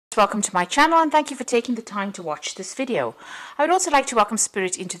Welcome to my channel and thank you for taking the time to watch this video. I would also like to welcome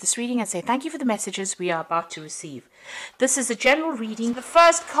Spirit into this reading and say thank you for the messages we are about to receive. This is a general reading. The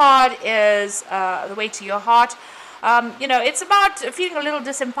first card is the way to your heart. It's about feeling a little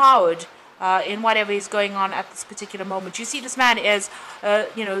disempowered in whatever is going on at this particular moment. You see this man is,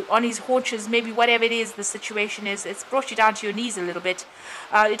 on his haunches, maybe whatever it is the situation is, it's brought you down to your knees a little bit.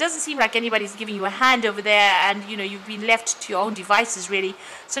 It doesn't seem like anybody's giving you a hand over there, and you've been left to your own devices really,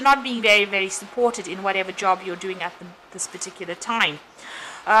 so not being very, very supported in whatever job you're doing at this particular time.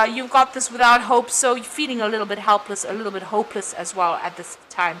 You've got this without hope, so you're feeling a little bit helpless, a little bit hopeless as well at this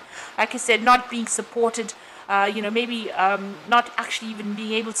time. Like I said, not being supported, maybe not actually even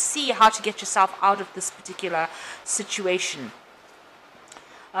being able to see how to get yourself out of this particular situation.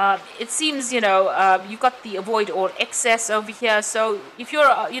 It seems, you've got the avoid all excess over here. So if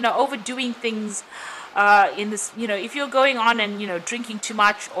you're, overdoing things in this, if you're going on and, drinking too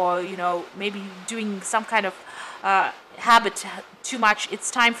much or, maybe doing some kind of habit too much,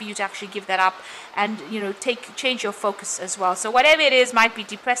 it's time for you to actually give that up and change your focus as well. So whatever it is might be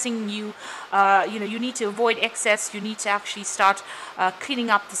depressing you, you need to avoid excess. You need to actually start cleaning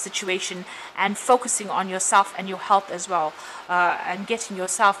up the situation and focusing on yourself and your health as well, and getting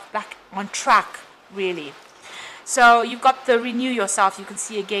yourself back on track really. So you've got the renew yourself. You can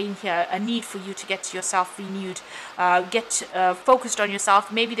see again here a need for you to get yourself renewed, get focused on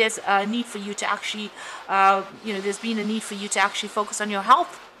yourself. Maybe there's a need for you to actually, there's been a need for you to actually focus on your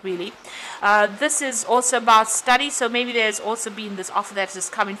health really. This is also about study, so maybe there's also been this offer that is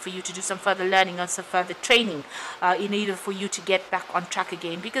coming for you to do some further learning or some further training in order for you to get back on track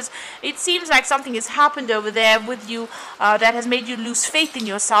again, because it seems like something has happened over there with you that has made you lose faith in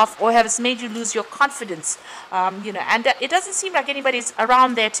yourself or has made you lose your confidence, and it doesn't seem like anybody's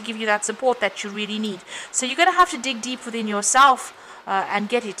around there to give you that support that you really need. So you're going to have to dig deep within yourself and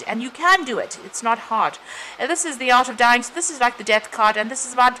get it, and you can do it. It's not hard. And this is the art of dying. So this is like the death card, and this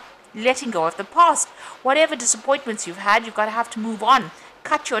is about letting go of the past. Whatever disappointments you've had, you've got to have to move on.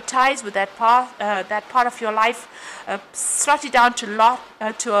 Cut your ties with that part of your life. Slot it down to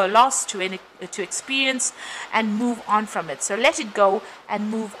a loss, to experience, and move on from it. So let it go and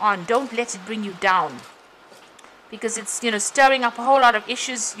move on. Don't let it bring you down, because it's stirring up a whole lot of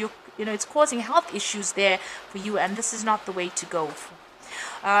issues. It's causing health issues there for you, and this is not the way to go.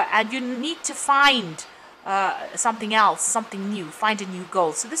 And you need to find something else, something new, find a new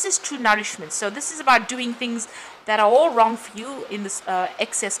goal. So this is true nourishment. So this is about doing things that are all wrong for you. In this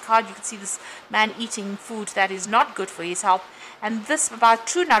excess card, you can see this man eating food that is not good for his health. And this about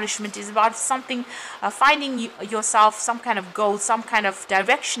true nourishment is about something, finding yourself some kind of goal, some kind of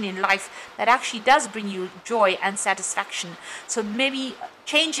direction in life that actually does bring you joy and satisfaction. So maybe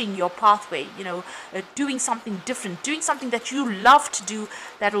changing your pathway, doing something different, doing something that you love to do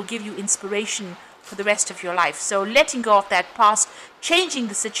that will give you inspiration for the rest of your life. So letting go of that past, changing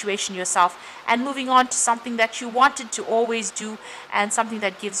the situation yourself, and moving on to something that you wanted to always do and something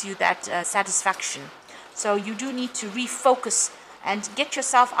that gives you that satisfaction. So you do need to refocus and get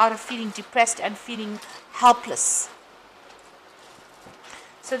yourself out of feeling depressed and feeling helpless.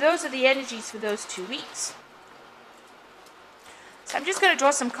 So those are the energies for those 2 weeks. So I'm just going to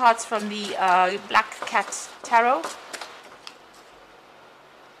draw some cards from the Black Cat Tarot.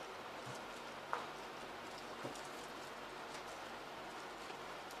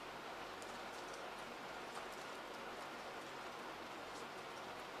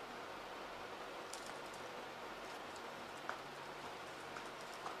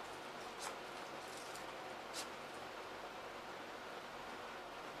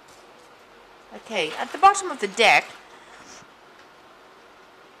 Okay, at the bottom of the deck,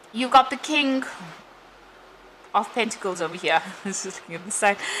 you've got the King of Pentacles over here. This is looking at the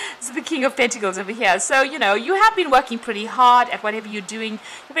side. This is the King of Pentacles over here. So, you have been working pretty hard at whatever you're doing.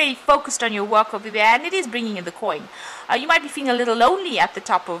 You're very focused on your work over there, and it is bringing in the coin. You might be feeling a little lonely at the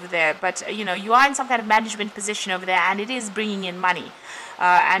top over there, but, you are in some kind of management position over there, and it is bringing in money.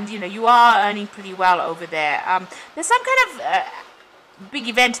 And, you are earning pretty well over there. There's some kind of big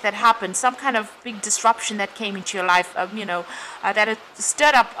event that happened, some kind of big disruption that came into your life, that it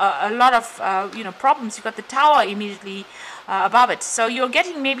stirred up a lot of, problems. You've got the Tower immediately above it. So you're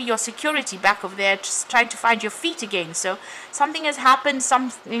getting maybe your security back over there, just trying to find your feet again. So something has happened,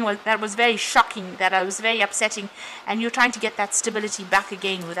 something that was very shocking, that was very upsetting, and you're trying to get that stability back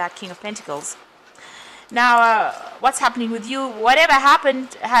again with that King of Pentacles. Now, what's happening with you? Whatever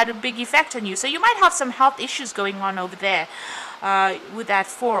happened had a big effect on you. So you might have some health issues going on over there. with that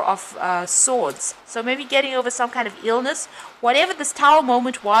Four of Swords. So maybe getting over some kind of illness. Whatever this Tower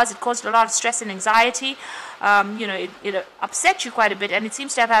moment was, it caused a lot of stress and anxiety. You know, it upset you quite a bit, and it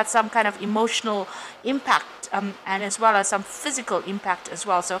seems to have had some kind of emotional impact, and as well as some physical impact as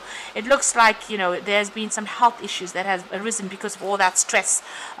well. So it looks like, you know, there's been some health issues that has arisen because of all that stress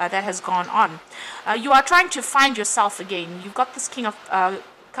that has gone on. You are trying to find yourself again. You've got this King of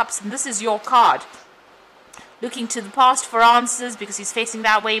Cups, and this is your card. Looking to the past for answers because he's facing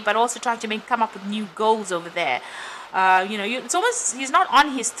that way, but also trying to come up with new goals over there. You know, it's almost, he's not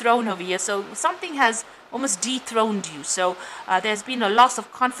on his throne over here, so something has almost dethroned you. So there's been a loss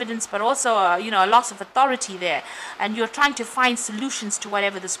of confidence, but also you know, a loss of authority there, and you're trying to find solutions to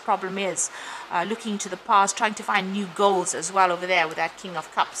whatever this problem is. Looking to the past, trying to find new goals as well over there with that King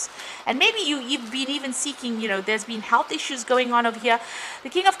of Cups. And maybe you've been even seeking, you know, there's been health issues going on over here. The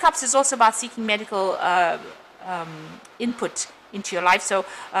King of Cups is also about seeking medical input into your life. So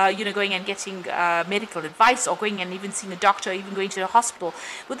you know, going and getting medical advice, or going and even seeing a doctor, even going to the hospital.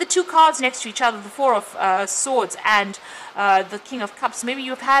 With the two cards next to each other, the Four of Swords and the King of Cups, maybe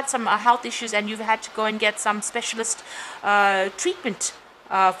you've had some health issues and you've had to go and get some specialist treatment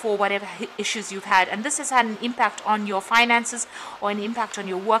for whatever issues you've had, and this has had an impact on your finances or an impact on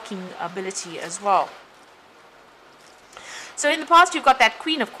your working ability as well. So in the past, you've got that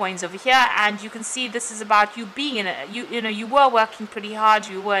Queen of Coins over here, and you can see this is about you being in a, you know, you were working pretty hard.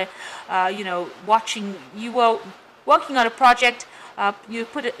 You were, you know, you were working on a project. You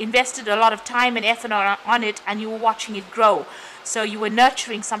invested a lot of time and effort on it, and you were watching it grow. So you were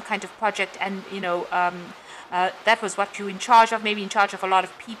nurturing some kind of project, and you know, that was what you were in charge of. Maybe in charge of a lot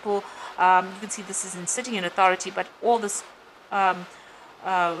of people. You can see this isn't sitting in authority, but all this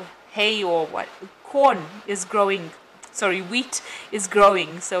hay or corn is growing. Sorry, wheat is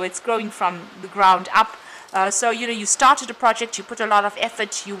growing, so it's growing from the ground up. So you know, you started a project, you put a lot of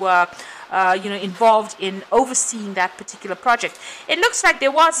effort, you were you know, involved in overseeing that particular project. It looks like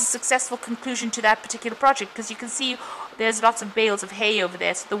there was a successful conclusion to that particular project, because you can see there's lots of bales of hay over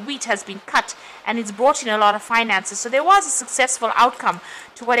there. So the wheat has been cut, and it's brought in a lot of finances. So there was a successful outcome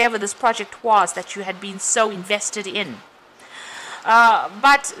to whatever this project was that you had been so invested in.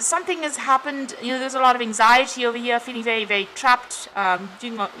 But something has happened. You know, there's a lot of anxiety over here, feeling very, very trapped.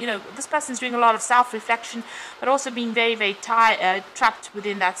 You know, this person's doing a lot of self-reflection, but also being very, very trapped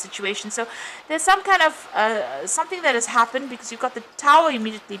within that situation. So there's some kind of something that has happened, because you've got the Tower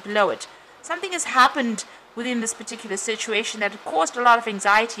immediately below it. Something has happened within this particular situation that caused a lot of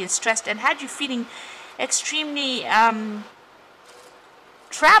anxiety and stress, and had you feeling extremely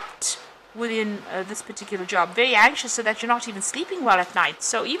trapped within this particular job, very anxious, so that you're not even sleeping well at night.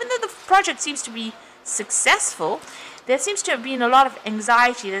 So even though the project seems to be successful, there seems to have been a lot of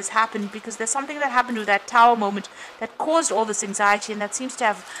anxiety that's happened, because there's something that happened with that Tower moment that caused all this anxiety, and that seems to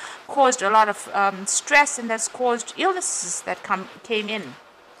have caused a lot of stress, and that's caused illnesses that came in.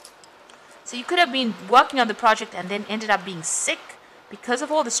 So you could have been working on the project and then ended up being sick because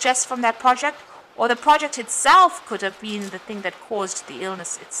of all the stress from that project, or the project itself could have been the thing that caused the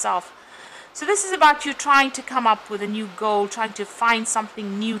illness itself. So this is about you trying to come up with a new goal, trying to find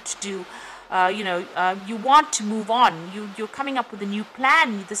something new to do. You know, you want to move on. You're coming up with a new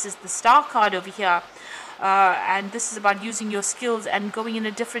plan. This is the Star card over here. And this is about using your skills and going in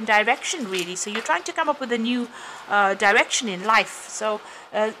a different direction, really. So you're trying to come up with a new direction in life. So,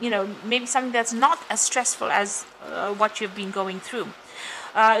 you know, maybe something that's not as stressful as what you've been going through.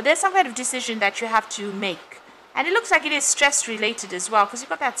 There's some kind of decision that you have to make. And it looks like it is stress related as well, because you've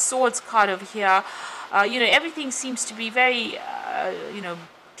got that Swords card over here. You know, everything seems to be very, you know,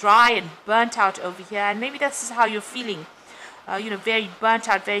 dry and burnt out over here. And maybe this is how you're feeling. You know, very burnt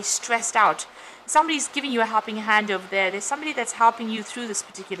out, very stressed out. Somebody's giving you a helping hand over there. There's somebody that's helping you through this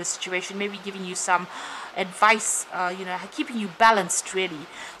particular situation, maybe giving you some advice, you know, keeping you balanced, really.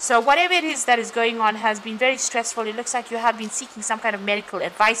 So whatever it is that is going on has been very stressful. It looks like you have been seeking some kind of medical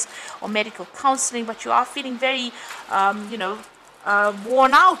advice or medical counseling, but you are feeling very, you know,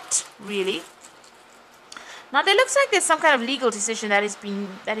 worn out, really. Now, there looks like there's some kind of legal decision that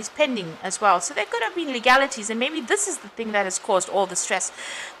is pending as well. So there could have been legalities, and maybe this is the thing that has caused all the stress.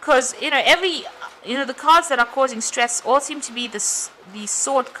 Because, you know, the cards that are causing stress all seem to be the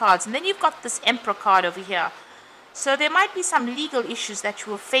sword cards. And then you've got this Emperor card over here. So there might be some legal issues that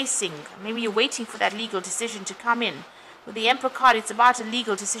you are facing. Maybe you're waiting for that legal decision to come in. With the Emperor card, it's about a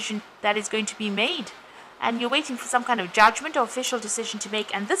legal decision that is going to be made. And you're waiting for some kind of judgment or official decision to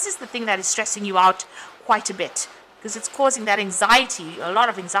make. And this is the thing that is stressing you out quite a bit, because it's causing that anxiety, a lot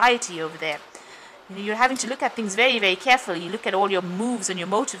of anxiety over there. You know, you're having to look at things very, very carefully. You look at all your moves and your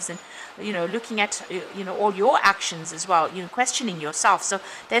motives, and you know, looking at all your actions as well. You know, questioning yourself. So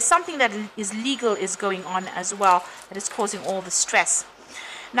there's something that is legal is going on as well that is causing all the stress.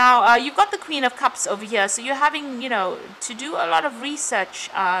 Now you've got the Queen of Cups over here, so you're having to do a lot of research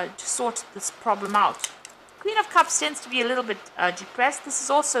to sort this problem out. Queen of Cups tends to be a little bit depressed. This is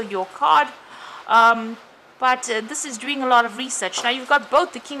also your card. But this is doing a lot of research. Now you've got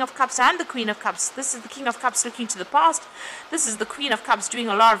both the King of Cups and the Queen of Cups. This is the King of Cups looking to the past. This is the Queen of Cups doing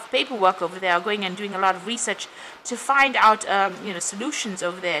a lot of paperwork over there, going and doing a lot of research to find out solutions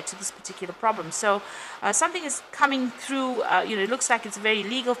over there to this particular problem. So something is coming through. It looks like it's a very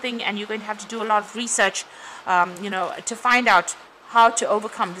legal thing, and you're going to have to do a lot of research to find out how to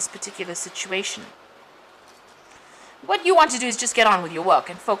overcome this particular situation. What you want to do is just get on with your work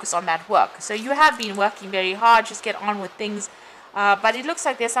and focus on that work. So you have been working very hard, just get on with things. But it looks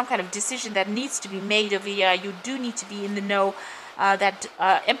like there's some kind of decision that needs to be made over here. You do need to be in the know. That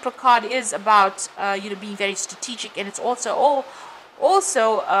Emperor card is about being very strategic, and it's also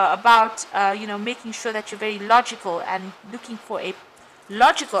about making sure that you're very logical and looking for a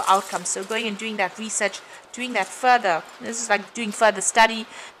logical outcome. So going and doing that research, doing that further. This is like doing further study,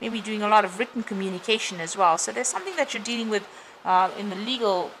 maybe doing a lot of written communication as well. So there's something that you're dealing with in the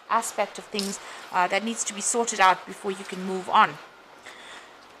legal aspect of things that needs to be sorted out before you can move on.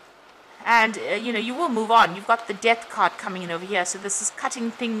 And you will move on. You've got the Death card coming in over here, so this is cutting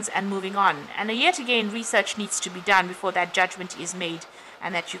things and moving on. And yet again, research needs to be done before that judgment is made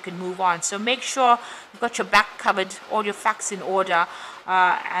and that you can move on. So make sure you've got your back covered, all your facts in order,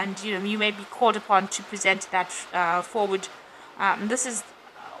 and you may be called upon to present that forward. This is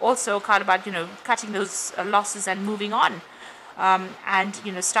also a card about cutting those losses and moving on, and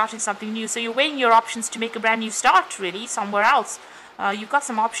starting something new. So you're weighing your options to make a brand new start, really, somewhere else. You've got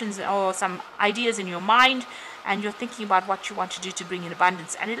some options or some ideas in your mind, and you're thinking about what you want to do to bring in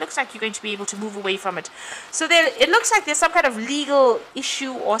abundance, and it looks like you're going to be able to move away from it. So it looks like there's some kind of legal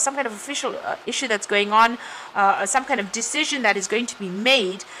issue or some kind of official issue that's going on, some kind of decision that is going to be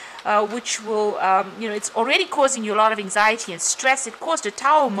made, which will, it's already causing you a lot of anxiety and stress. It caused a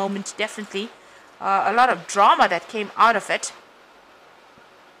Tower moment, definitely, a lot of drama that came out of it.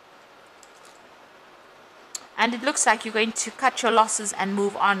 And it looks like you're going to cut your losses and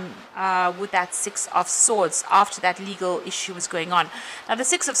move on with that Six of Swords after that legal issue is going on. Now, the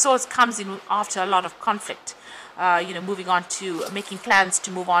Six of Swords comes in after a lot of conflict, moving on to making plans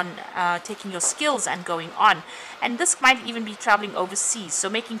to move on, taking your skills and going on. And this might even be traveling overseas. So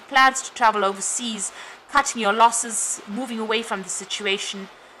making plans to travel overseas, cutting your losses, moving away from the situation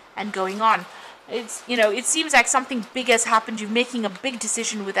and going on. It's, it seems like something big has happened. You're making a big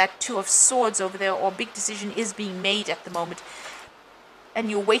decision with that Two of Swords over there, or a big decision is being made at the moment.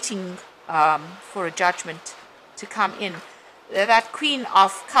 And you're waiting for a judgment to come in. That Queen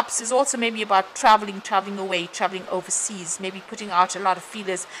of Cups is also maybe about traveling away, traveling overseas, maybe putting out a lot of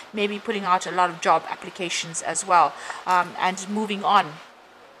feelers, maybe putting out a lot of job applications as well, and moving on.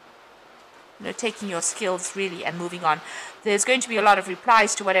 Taking your skills really and moving on. There's going to be a lot of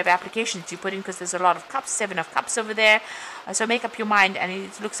replies to whatever applications you put in, because there's a lot of cups, Seven of Cups over there. So make up your mind, and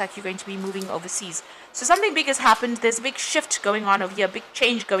it looks like you're going to be moving overseas. So something big has happened. There's a big shift going on over here, big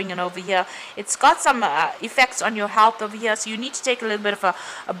change going on over here. It's got some effects on your health over here, so you need to take a little bit of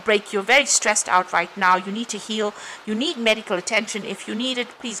a break. You're very stressed out right now. You need to heal. You need medical attention. If you need it,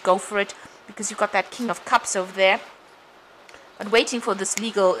 please go for it, because you've got that King of Cups over there. But waiting for this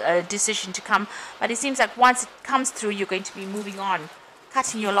legal decision to come. But it seems like once it comes through, you're going to be moving on,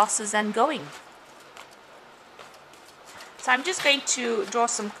 cutting your losses and going. So I'm just going to draw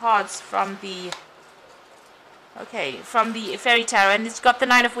some cards from the Fairy Tarot, and it's got the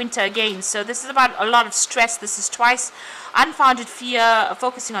Nine of Winter again. So this is about a lot of stress. This is twice unfounded fear,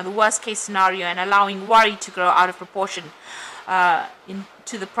 focusing on the worst case scenario and allowing worry to grow out of proportion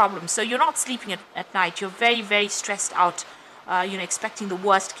into the problem. So you're not sleeping at night. You're very, very stressed out. Expecting the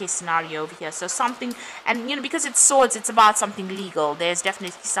worst case scenario over here. So something, and because it's swords, it's about something legal. There's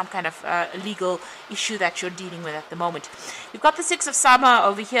definitely some kind of legal issue that you're dealing with at the moment. You've got the Six of Summer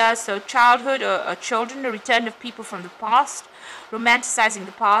over here. So childhood or children, a return of people from the past, romanticizing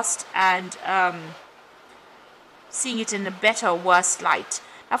the past, and seeing it in a better or worse light.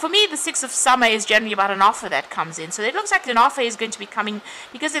 Now, for me, the Six of Summer is generally about an offer that comes in. So it looks like an offer is going to be coming,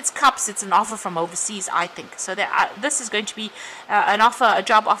 because it's cups, it's an offer from overseas, I think. So this is going to be an offer, a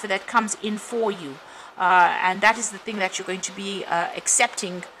job offer that comes in for you. And that is the thing that you're going to be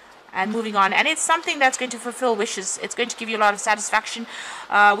accepting and moving on. And it's something that's going to fulfill wishes. It's going to give you a lot of satisfaction.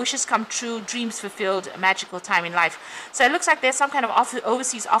 Wishes come true, dreams fulfilled, a magical time in life. So it looks like there's some kind of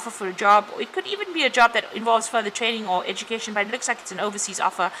overseas offer for a job. It could even be a job that involves further training or education, but it looks like it's an overseas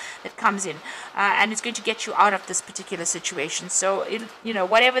offer that comes in, and it's going to get you out of this particular situation. So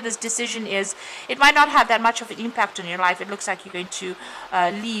whatever this decision is, it might not have that much of an impact on your life. It looks like you're going to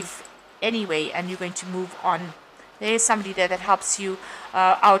leave anyway, and you're going to move on. There is somebody there that helps you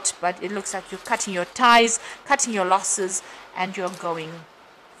out, but it looks like you're cutting your ties, cutting your losses, and you're going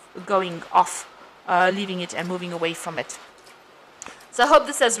off, leaving it and moving away from it. So I hope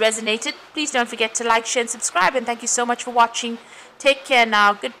this has resonated. Please don't forget to like, share, and subscribe, and thank you so much for watching. Take care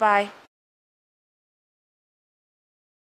now. Goodbye.